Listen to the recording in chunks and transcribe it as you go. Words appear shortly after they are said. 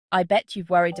I bet you've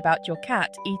worried about your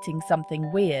cat eating something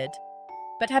weird.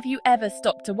 But have you ever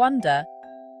stopped to wonder,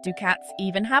 do cats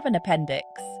even have an appendix?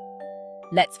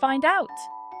 Let's find out.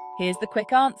 Here's the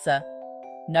quick answer.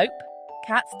 Nope,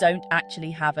 cats don't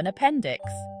actually have an appendix.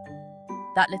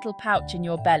 That little pouch in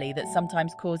your belly that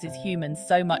sometimes causes humans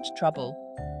so much trouble.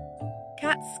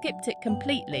 Cats skipped it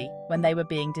completely when they were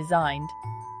being designed.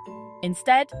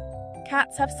 Instead,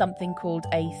 cats have something called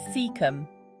a cecum.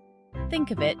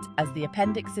 Think of it as the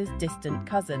appendix's distant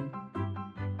cousin.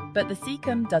 But the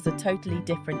cecum does a totally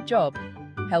different job,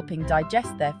 helping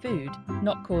digest their food,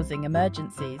 not causing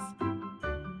emergencies.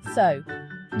 So,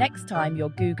 next time you're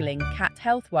Googling cat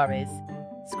health worries,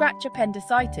 scratch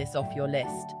appendicitis off your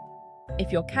list.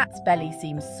 If your cat's belly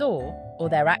seems sore or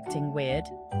they're acting weird,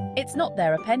 it's not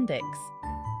their appendix.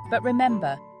 But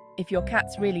remember, if your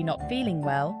cat's really not feeling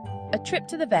well, a trip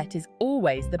to the vet is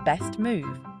always the best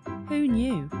move. Who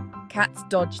knew? Cats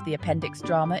dodge the appendix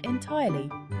drama entirely.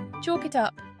 Chalk it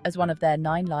up as one of their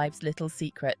 9 lives' little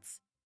secrets.